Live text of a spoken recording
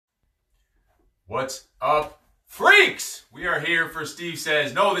What's up, freaks? We are here for Steve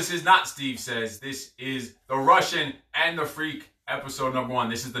Says. No, this is not Steve Says. This is the Russian and the Freak episode number 1.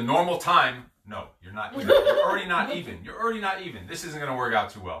 This is the normal time. No, you're not even. You're already not even. You're already not even. This isn't going to work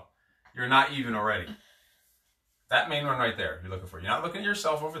out too well. You're not even already. That main one right there, you're looking for. You're not looking at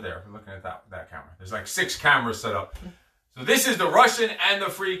yourself over there. You're looking at that camera. There's like 6 cameras set up. So this is the Russian and the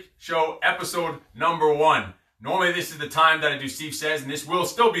Freak show episode number 1. Normally this is the time that I do Steve Says, and this will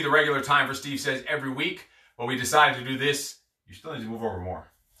still be the regular time for Steve Says every week. But we decided to do this. You still need to move over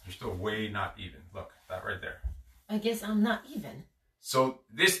more. You're still way not even. Look, that right there. I guess I'm not even. So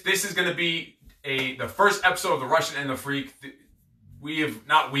this is going to be the first episode of the Russian and the Freak. We have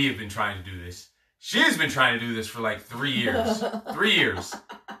been trying to do this. She's been trying to do this for like 3 years. 3 years.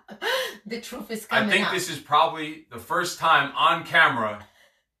 The truth is coming out. I think this is probably the first time on camera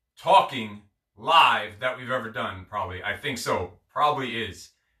talking live that we've ever done, probably. I think so. Probably is.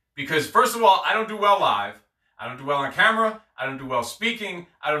 Because first of all, I don't do well live. I don't do well on camera. I don't do well speaking.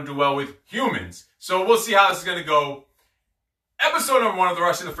 I don't do well with humans. So we'll see how this is going to go. Episode number 1 of The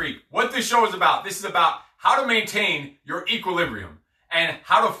Russian and the Freak. What this show is about. This is about how to maintain your equilibrium and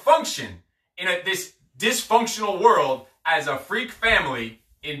how to function in this dysfunctional world as a freak family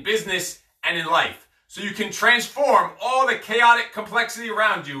in business and in life. So you can transform all the chaotic complexity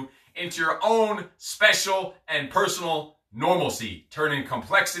around you into your own special and personal normalcy. Turning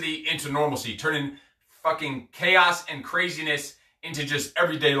complexity into normalcy. Turning fucking chaos and craziness into just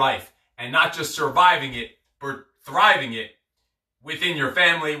everyday life. And not just surviving it, but thriving it within your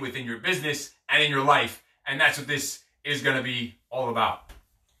family, within your business, and in your life. And that's what this is going to be all about.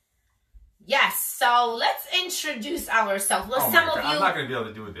 Yes, so let's introduce ourselves. Well, I'm not going to be able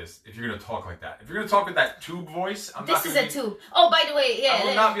to do this if you're going to talk like that. If you're going to talk with that tube voice, This is a tube. Oh, by the way, yeah. I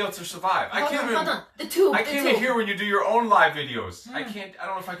will not be able to survive. Hold on. The tube. I can't even hear when you do your own live videos. I don't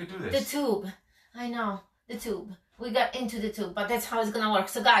know if I could do this. The tube. I know. The tube. We got into the tube, but that's how it's going to work.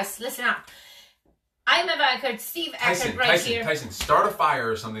 So guys, listen up. I'm Eckert, Steve Eckert here. Tyson, start a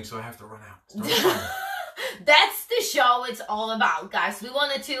fire or something so I have to run out. Start a fire. That's the show it's all about, guys. We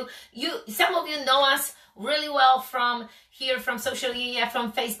wanted to, some of you know us really well from here, from social media,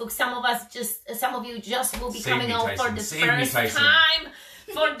 from Facebook. Some of you just will be coming out for the first time.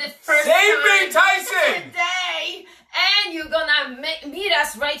 For the first time Tyson! Today. And you're gonna meet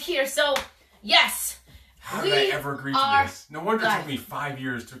us right here. So, yes. How did I ever agree to this? No wonder it took me 5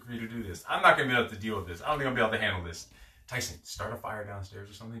 years to agree to do this. I'm not going to be able to deal with this. I don't think I'll be able to handle this. Tyson, start a fire downstairs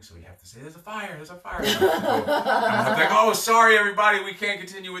or something, so we have to say, there's a fire. And I'll have to go, oh, sorry, everybody, we can't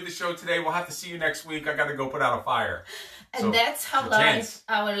continue with the show today. We'll have to see you next week. I got to go put out a fire. And so, that's how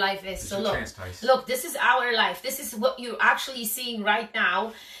our life is. So look, this is our life. This is what you're actually seeing right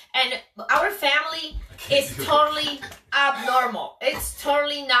now. And our family is totally abnormal. It's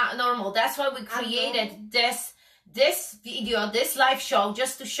totally not normal. That's why we created this video, this live show,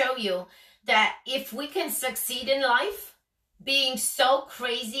 just to show you that if we can succeed in life, being so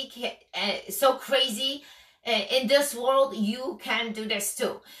crazy in this world, you can do this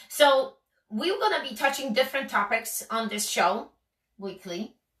too. So we're going to be touching different topics on this show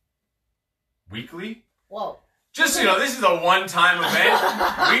weekly. Weekly? Whoa. Just so you know, this is a one-time event.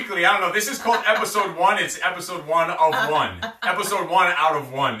 Weekly, I don't know. This is called episode 1. It's episode 1 of 1. Episode 1 out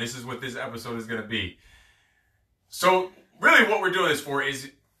of 1. This is what this episode is going to be. So really what we're doing this for is,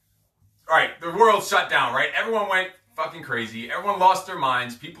 all right, the world shut down, right? Everyone went fucking crazy. Everyone lost their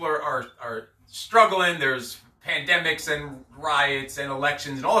minds. People are struggling. There's pandemics and riots and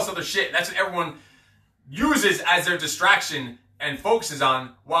elections and all this other shit. And that's what everyone uses as their distraction and focuses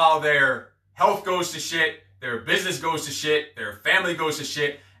on while their health goes to shit, their business goes to shit, their family goes to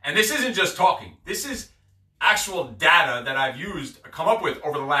shit. And this isn't just talking. This is actual data that I've used, come up with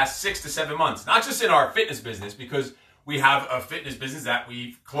over the last 6 to 7 months. Not just in our fitness business, because we have a fitness business that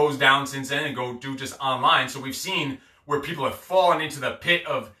we've closed down since then and go do just online. So we've seen where people have fallen into the pit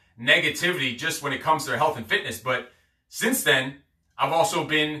of negativity just when it comes to their health and fitness. But since then, I've also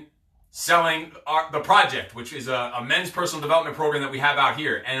been selling the project, which is a men's personal development program that we have out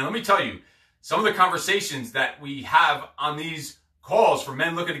here. And let me tell you, some of the conversations that we have on these calls for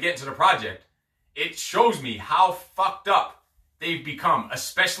men looking to get into the project, it shows me how fucked up they've become,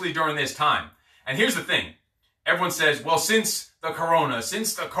 especially during this time. And here's the thing. Everyone says, well, since the corona,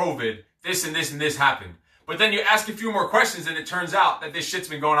 since the COVID, this and this and this happened. But then you ask a few more questions and it turns out that this shit's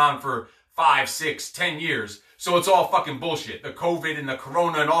been going on for 5, 6, 10 years. So it's all fucking bullshit. The COVID and the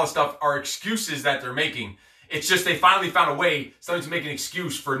corona and all this stuff are excuses that they're making. It's just they finally found a way, something to make an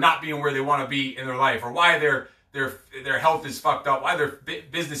excuse for not being where they want to be in their life, or why their health is fucked up, why their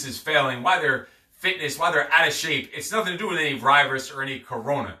business is failing, why their fitness, why they're out of shape. It's nothing to do with any virus or any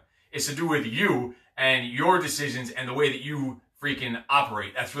corona. It's to do with you and your decisions and the way that you freaking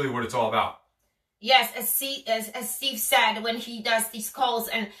operate. That's really what it's all about. Yes, as Steve said, when he does these calls,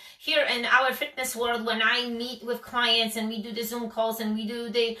 and here in our fitness world, when I meet with clients and we do the Zoom calls and we do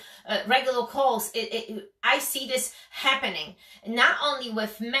the regular calls, I see this happening, not only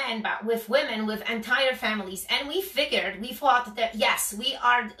with men, but with women, with entire families. And we thought that, yes, we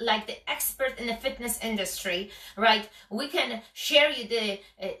are like the expert in the fitness industry, right? We can share you the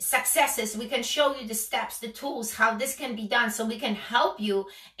successes, we can show you the steps, the tools, how this can be done, so we can help you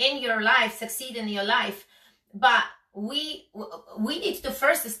in your life, succeed in your life. But we need to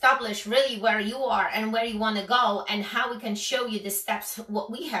first establish really where you are and where you want to go, and how we can show you the steps,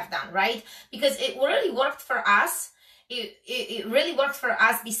 what we have done, right? Because it really worked for us. It really worked for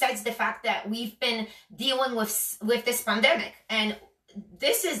us, besides the fact that we've been dealing with this pandemic, and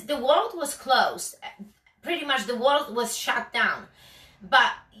the world was closed. Pretty much the world was shut down.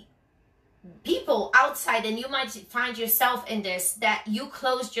 But people outside, and you might find yourself in this, that you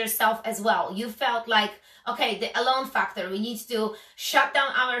closed yourself as well. You felt like, okay, the alone factor, we need to shut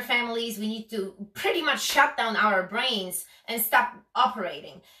down our families, we need to pretty much shut down our brains and stop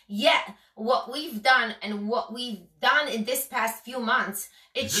operating. Yet, what we've done and what we've done in this past few months,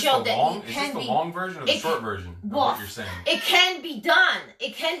 it showed that it can be... Is this the long version or the short version of what you're saying? It can be done.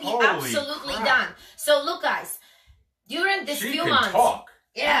 It can be absolutely done. So look, guys, during this few months... Talk.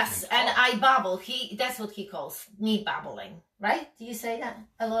 Yes, and I babble. That's what he calls me babbling, right? Do you say that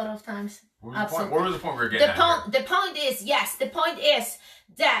a lot of times? What was the point we were getting at? The point is, yes, the point is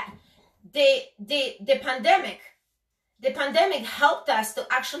that the pandemic helped us to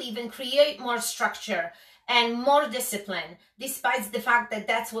actually even create more structure and more discipline, despite the fact that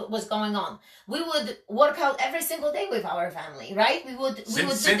that's what was going on. We would work out every single day with our family, right?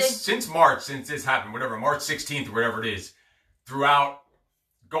 Since March, since this happened, whatever, March 16th or whatever it is, throughout,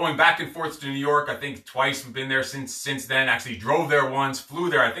 going back and forth to New York, I think twice. We've been there since then. Actually drove there once, flew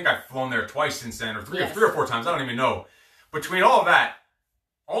there. I think I've flown there twice since then, or three or four times. I don't even know. Between all of that,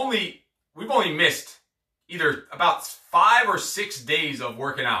 we've only missed either about 5 or 6 days of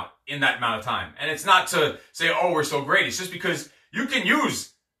working out in that amount of time. And it's not to say, oh, we're so great. It's just because you can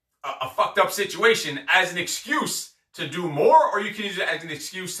use a fucked up situation as an excuse to do more, or you can use it as an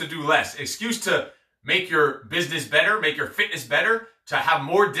excuse to do less. Excuse to make your business better, make your fitness better, to have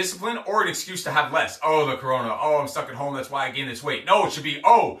more discipline, or an excuse to have less. Oh, the corona. Oh, I'm stuck at home. That's why I gained this weight. No, it should be,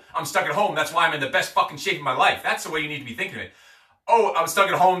 oh, I'm stuck at home. That's why I'm in the best fucking shape of my life. That's the way you need to be thinking of it. Oh, I'm stuck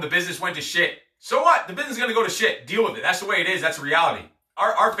at home. The business went to shit. So what? The business is going to go to shit. Deal with it. That's the way it is. That's reality.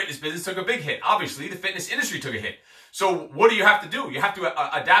 Our fitness business took a big hit. Obviously, the fitness industry took a hit. So what do you have to do? You have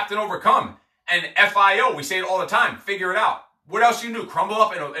to adapt and overcome. And FIO, we say it all the time. Figure it out. What else you do? Crumble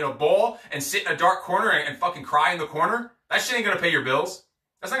up in a ball and sit in a dark corner and fucking cry in the corner? That shit ain't going to pay your bills.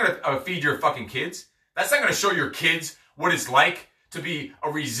 That's not going to feed your fucking kids. That's not going to show your kids what it's like to be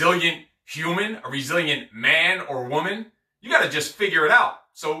a resilient human, a resilient man or woman. You got to just figure it out.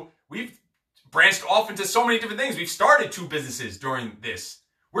 So we've branched off into so many different things. We've started 2 businesses during this.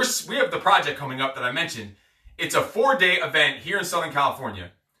 We have the project coming up that I mentioned. It's a 4-day event here in Southern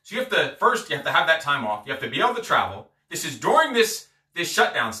California. So you have to have that time off. You have to be able to travel. This is during this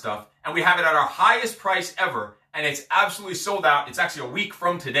shutdown stuff, and we have it at our highest price ever. And it's absolutely sold out. It's actually a week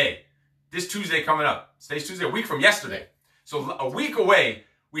from today. This Tuesday coming up. Today's Tuesday, a week from yesterday. So a week away,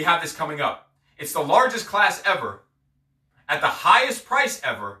 we have this coming up. It's the largest class ever, at the highest price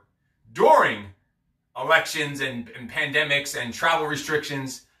ever, during elections and pandemics and travel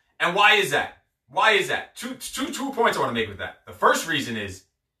restrictions. And why is that? Why is that? Two points I want to make with that. The first reason is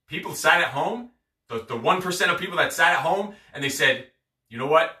people sat at home, the 1% of people that sat at home, and they said, you know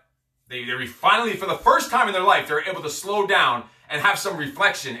what? They finally, for the first time in their life, they're able to slow down and have some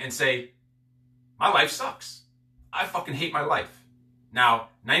reflection and say, my life sucks. I fucking hate my life. Now,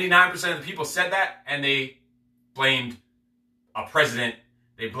 99% of the people said that, and they blamed a president.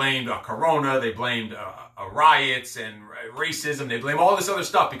 They blamed a corona. They blamed riots and racism. They blame all this other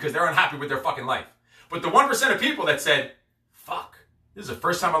stuff because they're unhappy with their fucking life. But the 1% of people that said, fuck, this is the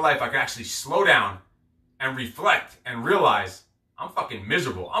first time in my life I can actually slow down and reflect and realize I'm fucking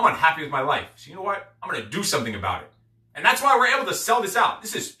miserable. I'm unhappy with my life. So you know what? I'm going to do something about it. And that's why we're able to sell this out.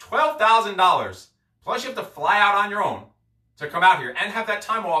 This is $12,000. Plus you have to fly out on your own to come out here and have that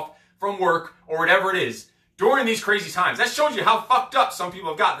time off from work or whatever it is during these crazy times. That shows you how fucked up some people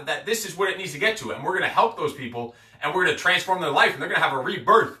have got, that this is what it needs to get to. And we're going to help those people, and we're going to transform their life, and they're going to have a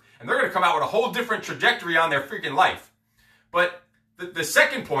rebirth, and they're going to come out with a whole different trajectory on their freaking life. But the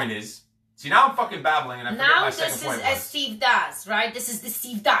second point is, See, now I'm fucking babbling and I forget my second point. Now this is Steve does, right? This is the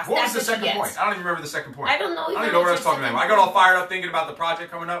Steve does. What was the second point? I don't even remember the second point. I don't know. I don't even know what I was talking about. I got all fired up thinking about the project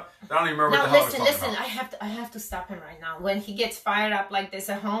coming up. I don't even remember what the hell I was talking about. I have to stop him right now. When he gets fired up like this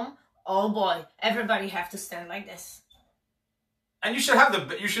at home, oh boy, everybody have to stand like this. And you should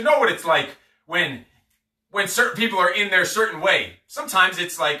know what it's like when certain people are in their certain way. Sometimes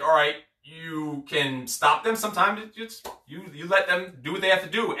it's like, all right, you can stop them. Sometimes it's you let them do what they have to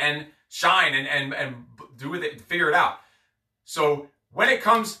do and shine and do it, figure it out. So when it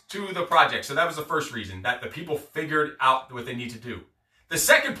comes to the project, so that was the first reason, that the people figured out what they need to do. The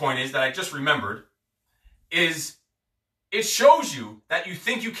second point is that I just remembered is it shows you that you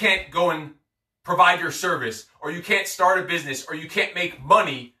think you can't go and provide your service, or you can't start a business, or you can't make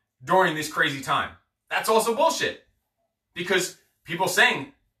money during this crazy time. That's also bullshit. Because people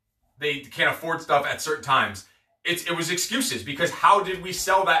saying they can't afford stuff at certain times, it was excuses, because how did we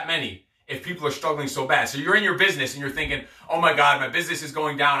sell that many if people are struggling so bad? So you're in your business and you're thinking, oh my God, my business is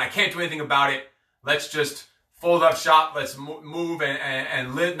going down. I can't do anything about it. Let's just fold up shop. Let's move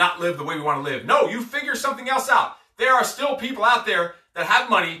and not live the way we want to live. No, you figure something else out. There are still people out there that have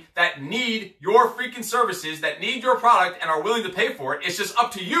money, that need your freaking services, that need your product and are willing to pay for it. It's just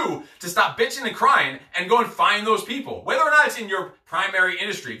up to you to stop bitching and crying and go and find those people. Whether or not it's in your primary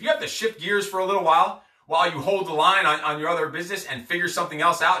industry. If you have to shift gears for a little while you hold the line on your other business and figure something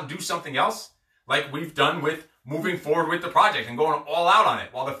else out and do something else, like we've done with moving forward with the project and going all out on it,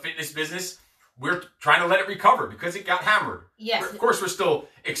 while the fitness business, we're trying to let it recover because it got hammered. Yes. Of course, we're still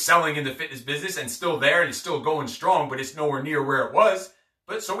excelling in the fitness business and still there and it's still going strong, but it's nowhere near where it was.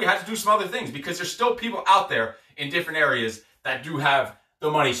 But so we had to do some other things because there's still people out there in different areas that do have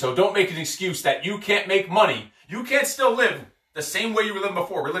the money. So don't make an excuse that you can't make money. You can't still live the same way you were living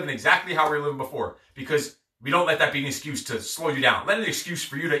before. We're living exactly how we were living before, because we don't let that be an excuse to slow you down. Let it an excuse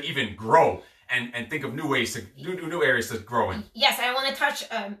for you to even grow and think of new ways to new areas to grow in. Yes, I want to touch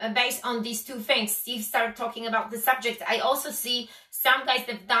base on these two things. Steve started talking about the subject. I also see some guys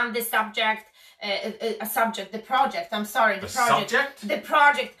that have done the subject. The project. The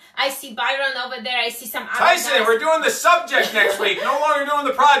project. I see Byron over there. I see some other Tyson, guys. We're doing the subject next week. No longer doing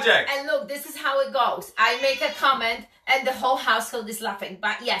the project. And look, this is how it goes. I make a comment and the whole household is laughing.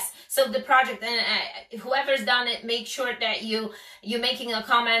 But yes, so the project, and whoever's done it, make sure that you're making a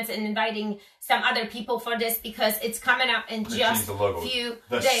comment and inviting some other people for this, because it's coming up in just a few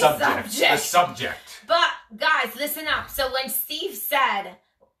days. The subject. But guys, listen up. So when Steve said,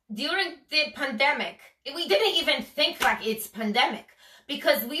 during the pandemic, we didn't even think like it's pandemic,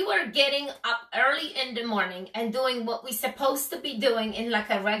 because we were getting up early in the morning and doing what we're supposed to be doing in like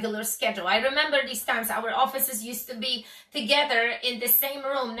a regular schedule. I remember these times our offices used to be together in the same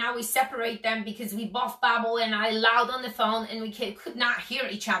room. Now we separate them because we both babble and I loud on the phone and we could not hear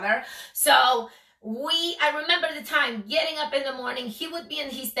each other. So I remember the time getting up in the morning, he would be in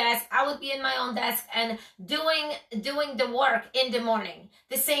his desk, I would be in my own desk and doing the work in the morning,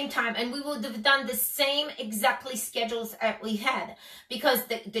 the same time. And we would have done the same exactly schedules that we had, because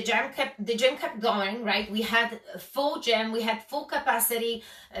the gym kept going, right? We had a full gym, we had full capacity,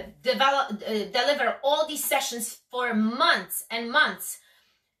 deliver all these sessions for months and months.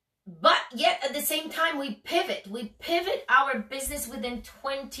 But yet at the same time, we pivot our business within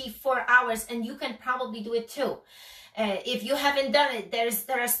 24 hours, and you can probably do it too. If you haven't done it, there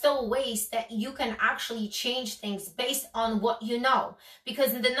are still ways that you can actually change things based on what you know.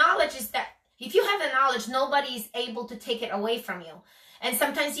 Because the knowledge is that if you have the knowledge, nobody is able to take it away from you. And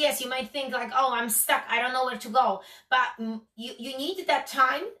sometimes, yes, you might think like, oh, I'm stuck, I don't know where to go. But you need that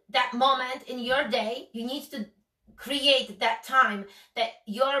time, that moment in your day. You need to create that time that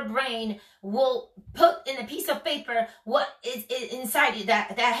your brain will put in a piece of paper what is inside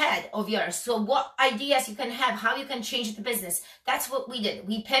that head of yours. So what ideas you can have, how you can change the business. That's what we did.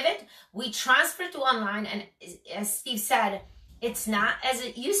 We pivot, we transfer to online, and as Steve said, it's not as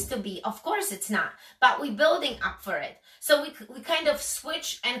it used to be. Of course it's not, but we're building up for it. So we kind of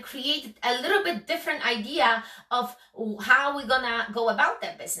switch and create a little bit different idea of how we're gonna go about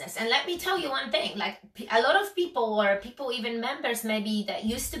that business. And let me tell you one thing, like a lot of people, or people, even members maybe that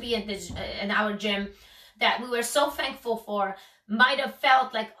used to be in our gym that we were so thankful for, might have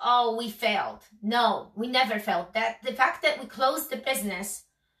felt like, oh, we failed. No, we never failed. That the fact that we closed the business,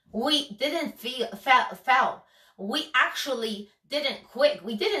 we didn't fail. We actually didn't quit.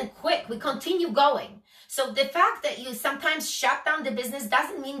 We didn't quit. We continue going. So the fact that you sometimes shut down the business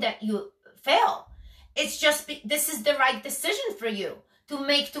doesn't mean that you fail. It's just this is the right decision for you to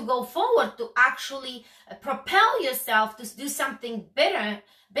make, to go forward, to actually propel yourself to do something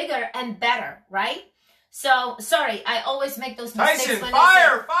bigger and better, right? So, sorry, I always make those mistakes. Tyson,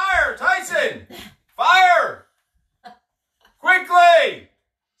 fire! Tyson! Fire! Quickly!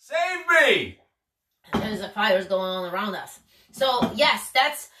 Save me! There's a fires going on around us. So, yes,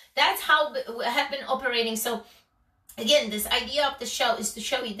 that's how we have been operating. So, again, this idea of the show is to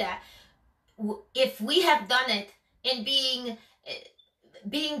show you that if we have done it in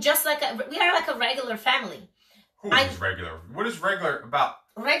being just like we are like a regular family. Who is regular? What is regular about?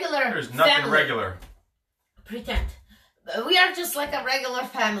 Regular. There's nothing family. Regular. Pretend. We are just like a regular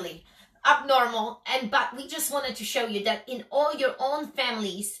family, abnormal, but we just wanted to show you that in all your own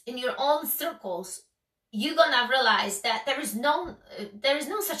families, in your own circles, you're gonna realize that there is no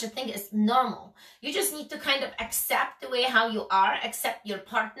such a thing as normal. You just need to kind of accept the way how you are, accept your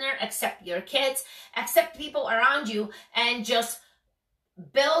partner, accept your kids, accept people around you, and just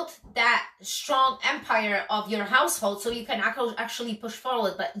build that strong empire of your household so you can actually push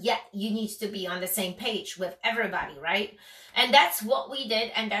forward. But yet you need to be on the same page with everybody, right? And that's what we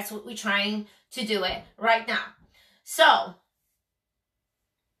did, and that's what we're trying to do it right now. So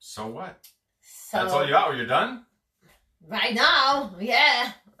what? That's all you got? You're done? Right now,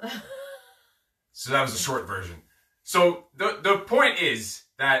 yeah. So that was the short version. So the point is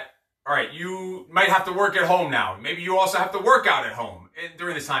that, all right, you might have to work at home now. Maybe you also have to work out at home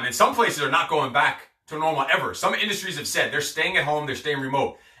during this time. And some places are not going back to normal ever. Some industries have said they're staying at home, they're staying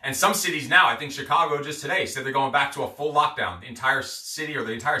remote. And some cities now, I think Chicago just today, said they're going back to a full lockdown. The entire city or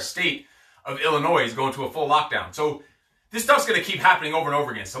the entire state of Illinois is going to a full lockdown. So this stuff's going to keep happening over and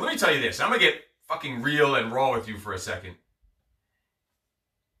over again. So let me tell you this. I'm going to get fucking real and raw with you for a second.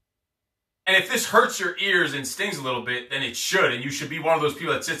 And if this hurts your ears and stings a little bit, then it should. And you should be one of those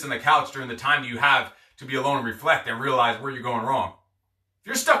people that sits on the couch during the time that you have to be alone and reflect and realize where you're going wrong. If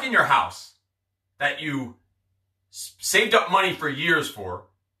you're stuck in your house that you saved up money for years for,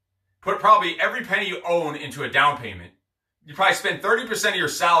 put probably every penny you own into a down payment, you probably spend 30% of your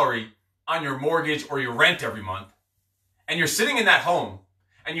salary on your mortgage or your rent every month, and you're sitting in that home,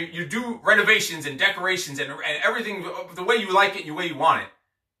 and you do renovations and decorations and everything the way you like it and the way you want it,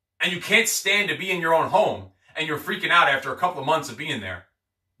 and you can't stand to be in your own home, and you're freaking out after a couple of months of being there.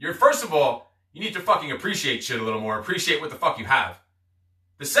 First of all, you need to fucking appreciate shit a little more. Appreciate what the fuck you have.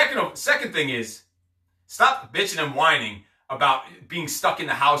 The second thing is, stop bitching and whining about being stuck in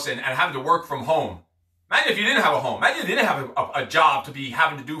the house and having to work from home. Imagine if you didn't have a home. Imagine if you didn't have a job to be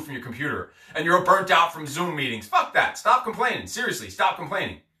having to do from your computer and you're burnt out from Zoom meetings. Fuck that. Stop complaining. Seriously, stop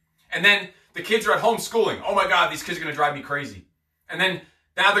complaining. And then the kids are at home schooling. Oh my God, these kids are going to drive me crazy. And then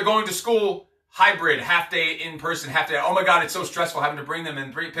now they're going to school hybrid, half day in person, half day. Oh my God, it's so stressful having to bring them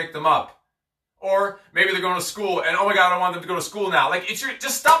and pick them up. Or maybe they're going to school and oh my God, I don't want them to go to school now. Like,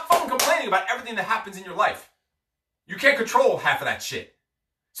 just stop fucking complaining about everything that happens in your life. You can't control half of that shit.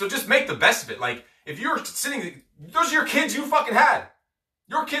 So just make the best of it. Like, if you're sitting, those are your kids you fucking had.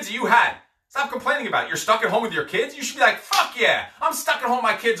 Your kids that you had. Stop complaining about it. You're stuck at home with your kids? You should be like, fuck yeah. I'm stuck at home with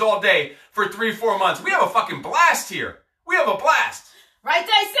my kids all day for 3-4 months. We have a fucking blast here. We have a blast. Right,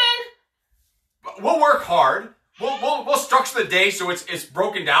 Tyson? We'll work hard. We'll structure the day so it's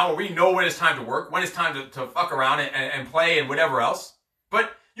broken down where we know when it's time to work, when it's time to fuck around and play and whatever else.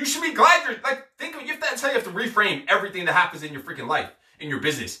 But you should be glad you're, like, that's how you have to reframe everything that happens in your freaking life, in your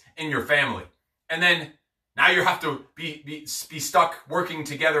business, in your family. And then now you have to be stuck working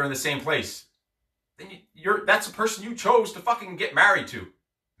together in the same place. Then that's the person you chose to fucking get married to.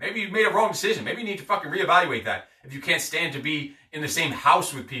 Maybe you made a wrong decision. Maybe you need to fucking reevaluate that. If you can't stand to be in the same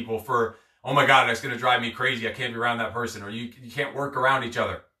house with people for, oh my God, that's going to drive me crazy. I can't be around that person. Or you can't work around each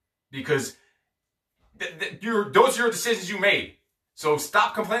other. Because those are your decisions you made. So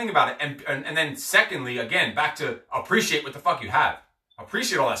stop complaining about it. And then secondly, again, back to appreciate what the fuck you have.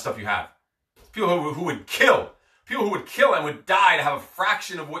 Appreciate all that stuff you have. People who would kill. People who would kill and would die to have a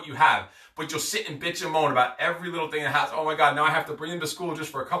fraction of what you have. But you'll sit and bitch and moan about every little thing that happens. Oh my God, now I have to bring them to school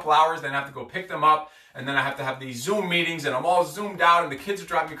just for a couple hours. Then I have to go pick them up. And then I have to have these Zoom meetings. And I'm all zoomed out. And the kids are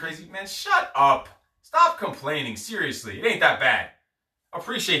driving me crazy. Man, shut up. Stop complaining. Seriously. It ain't that bad.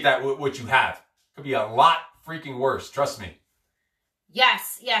 Appreciate that what you have. Could be a lot freaking worse. Trust me.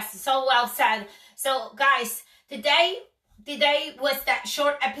 Yes. So well said. So guys, today was that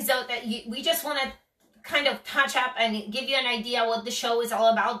short episode that we just want to kind of touch up and give you an idea what the show is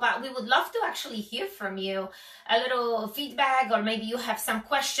all about. But we would love to actually hear from you, a little feedback, or maybe you have some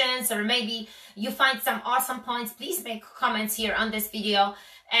questions, or maybe you find some awesome points. Please make comments here on this video,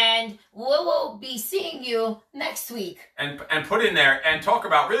 and we will be seeing you next week. And put in there and talk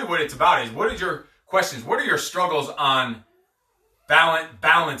about really what it's about is, what are your questions? What are your struggles on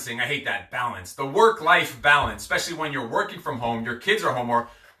balancing? I hate that, balance. The work-life balance, especially when you're working from home, your kids are home, or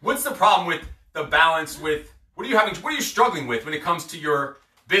what's the problem with the balance with, what are you struggling with when it comes to your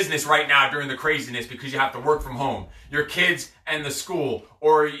business right now during the craziness because you have to work from home, your kids and the school,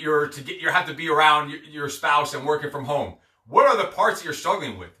 or you have to be around your spouse and working from home? What are the parts that you're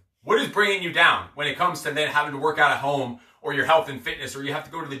struggling with? What is bringing you down when it comes to then having to work out at home, or your health and fitness, or you have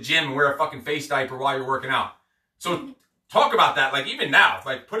to go to the gym and wear a fucking face diaper while you're working out? So talk about that, like even now,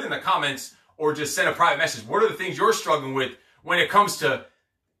 like put it in the comments or just send a private message. What are the things you're struggling with when it comes to,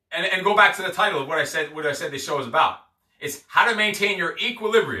 and go back to the title of what I said this show is about. It's how to maintain your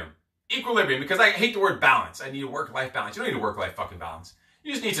equilibrium. Equilibrium, because I hate the word balance. I need a work-life balance. You don't need a work-life fucking balance.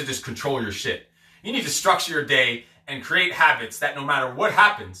 You just need to just control your shit. You need to structure your day and create habits that no matter what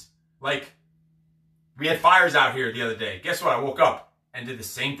happens, like we had fires out here the other day. Guess what? I woke up and did the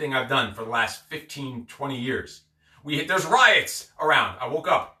same thing I've done for the last 15, 20 years. There's riots around. I woke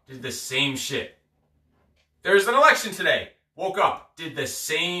up, did the same shit. There's an election today. Woke up, did the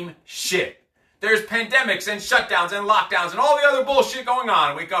same shit. There's pandemics and shutdowns and lockdowns and all the other bullshit going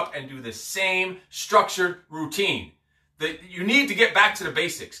on. Wake up and do the same structured routine. You need to get back to the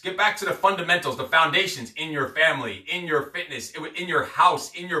basics. Get back to the fundamentals, the foundations in your family, in your fitness, in your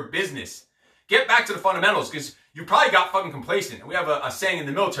house, in your business. Get back to the fundamentals, because you probably got fucking complacent. And we have a saying in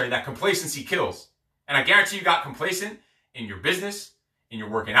the military that complacency kills. And I guarantee you got complacent in your business, in your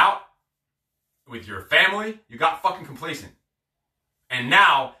working out, with your family. You got fucking complacent. And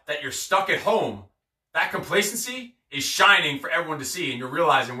now that you're stuck at home, that complacency is shining for everyone to see, and you're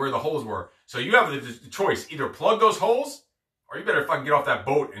realizing where the holes were. So you have the choice. Either plug those holes, or you better fucking get off that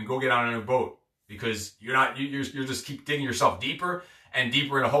boat and go get on a new boat, because you're just keep digging yourself deeper and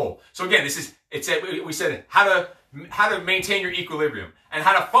deeper in a hole. So again, we said how to maintain your equilibrium and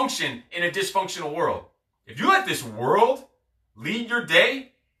how to function in a dysfunctional world. If you let this world lead your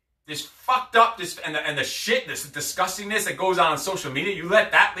day, this fucked up, and the shit, this disgustingness that goes on social media, you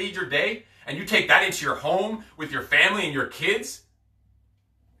let that lead your day, and you take that into your home with your family and your kids.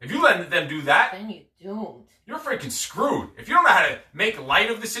 If you let them do that, then you don't. You're freaking screwed. If you don't know how to make light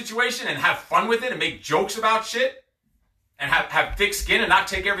of the situation and have fun with it and make jokes about shit and have thick skin and not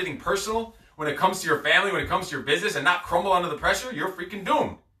take everything personal when it comes to your family, when it comes to your business, and not crumble under the pressure, you're freaking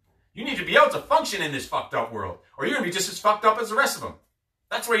doomed. You need to be able to function in this fucked up world, or you're going to be just as fucked up as the rest of them.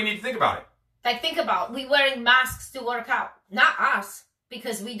 That's where you need to think about it. Like, think about, we wearing masks to work out. Not us,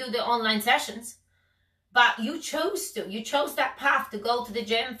 because we do the online sessions. But you chose to. You chose that path to go to the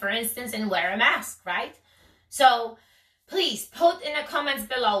gym, for instance, and wear a mask, right? So please put in the comments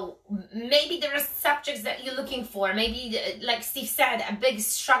below. Maybe there are subjects that you're looking for. Maybe, like Steve said, a big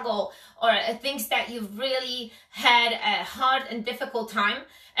struggle, or things that you've really had a hard and difficult time.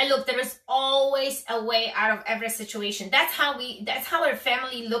 And look, there is always a way out of every situation. That's how our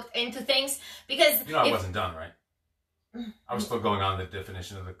family looked into things. Because I wasn't done, right? I was still going on the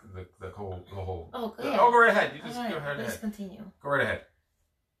definition of the whole. Oh, yeah. Oh, go right ahead. You just right, go ahead. Let's continue. Go right ahead.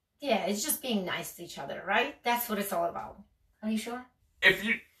 Yeah, it's just being nice to each other, right? That's what it's all about. Are you sure?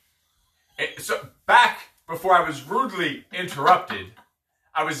 So back before I was rudely interrupted,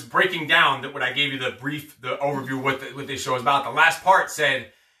 I was breaking down that when I gave you the overview of what this show is about. The last part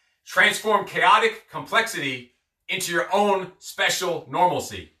said, transform chaotic complexity into your own special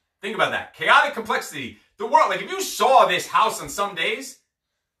normalcy. Think about that. Chaotic complexity. The world, like if you saw this house on some days,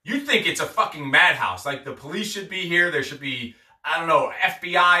 you'd think it's a fucking madhouse. Like the police should be here. There should be, I don't know,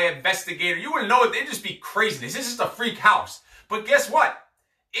 FBI investigator. You wouldn't know it. They'd just be craziness. This is just a freak house. But guess what?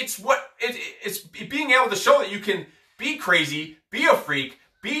 It's being able to show that you can be crazy, be a freak,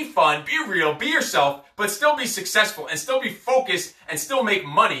 be fun, be real, be yourself, but still be successful and still be focused and still make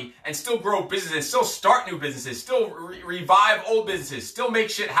money and still grow businesses, still start new businesses, still revive old businesses, still make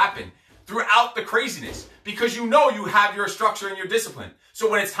shit happen throughout the craziness, because you know you have your structure and your discipline. So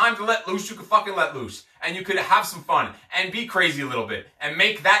when it's time to let loose, you can fucking let loose, and you could have some fun and be crazy a little bit and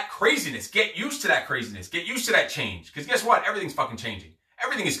make that craziness. Get used to that craziness. Get used to that change. Because guess what? Everything's fucking changing.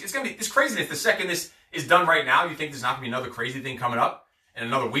 It's going to be this craziness. The second this is done right now, you think there's not going to be another crazy thing coming up in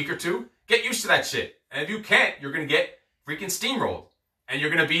another week or two? Get used to that shit. And if you can't, you're going to get freaking steamrolled. And you're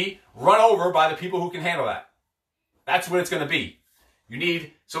going to be run over by the people who can handle that. That's what it's going to be. You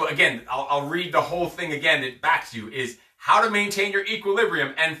need, so again, I'll read the whole thing again back to you, is how to maintain your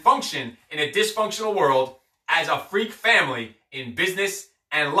equilibrium and function in a dysfunctional world as a freak family in business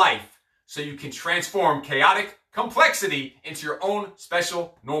and life, so you can transform chaotic complexity into your own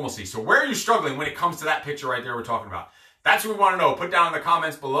special normalcy. So where are you struggling when it comes to that picture right there we're talking about? That's what we want to know. Put down in the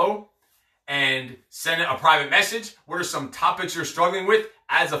comments below and send a private message. What are some topics you're struggling with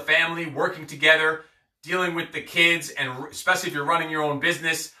as a family, working together, dealing with the kids, and especially if you're running your own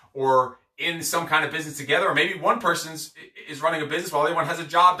business, or in some kind of business together, or maybe one person is running a business while the other one has a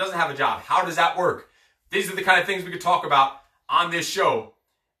job, doesn't have a job. How does that work? These are the kind of things we could talk about on this show.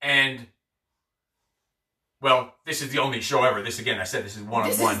 And, well, this is the only show ever. This, again, I said this is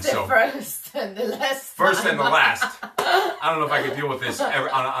one-on-one. This is the first and the last. First and the last. I don't know if I could deal with this ever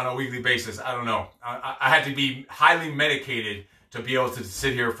on a weekly basis. I don't know. I had to be highly medicated to be able to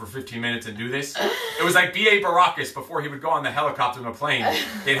sit here for 15 minutes and do this. It was like B.A. Baracus before he would go on the helicopter in a plane.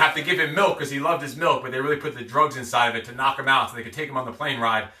 They'd have to give him milk because he loved his milk, but they really put the drugs inside of it to knock him out so they could take him on the plane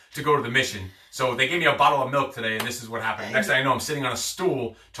ride to go to the mission. So they gave me a bottle of milk today, and this is what happened. Next thing I know, I'm sitting on a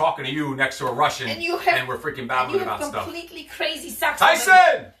stool talking to you next to a Russian, and we're freaking babbling about stuff. Completely crazy stuff.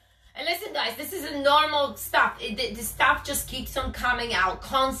 Tyson! And listen, guys, this is a normal stuff. The stuff just keeps on coming out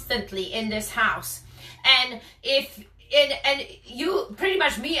constantly in this house. And and you, pretty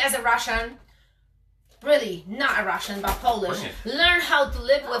much me as a Russian, really not a Russian but Polish, learn how to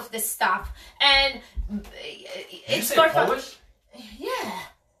live with this stuff. And it's you say Polish? Yeah.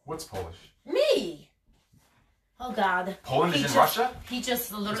 What's Polish? Me. Oh God. Poland is in Russia? He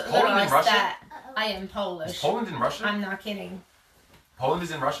just realized Russia? that I am Polish. Is Poland in Russia? I'm not kidding. Poland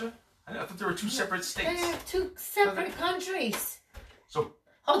is in Russia? I thought there were two separate states. They're two separate countries. So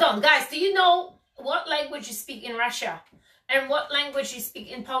hold on, guys. Do you know what language you speak in Russia and what language you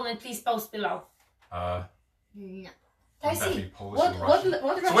speak in Poland? Please post below. No. I see. What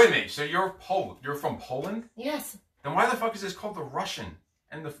so wait a minute. So you're You're from Poland? Yes. Then why the fuck is this called the Russian?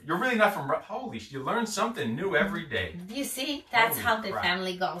 And you're really not from Holy shit, you learn something new every day. You see? That's Holy how the crap.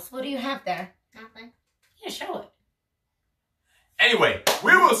 family goes. What do you have there? Nothing. Yeah, show it. Anyway,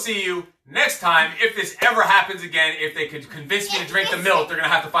 we will see you next time. If this ever happens again, if they could convince me to drink the milk, they're going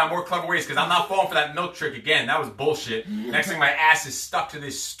to have to find more clever ways, because I'm not falling for that milk trick again. That was bullshit. Next thing, my ass is stuck to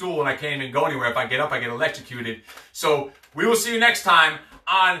this stool and I can't even go anywhere. If I get up, I get electrocuted. So we will see you next time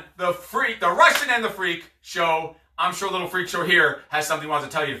on the Russian and the Freak show. I'm sure Little Freak Show here has something he wants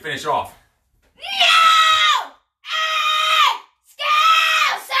to tell you to finish off. No!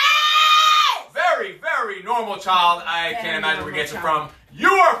 Excuses! Very, very normal child. I can't imagine where he gets it from.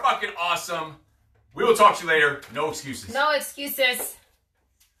 You are fucking awesome. We will talk to you later. No excuses. No excuses.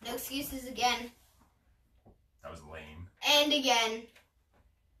 No excuses again. That was lame. And again.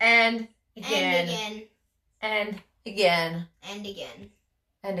 And again. And again. And again. And again.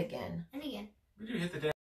 And again. And again. Where did you hit the damn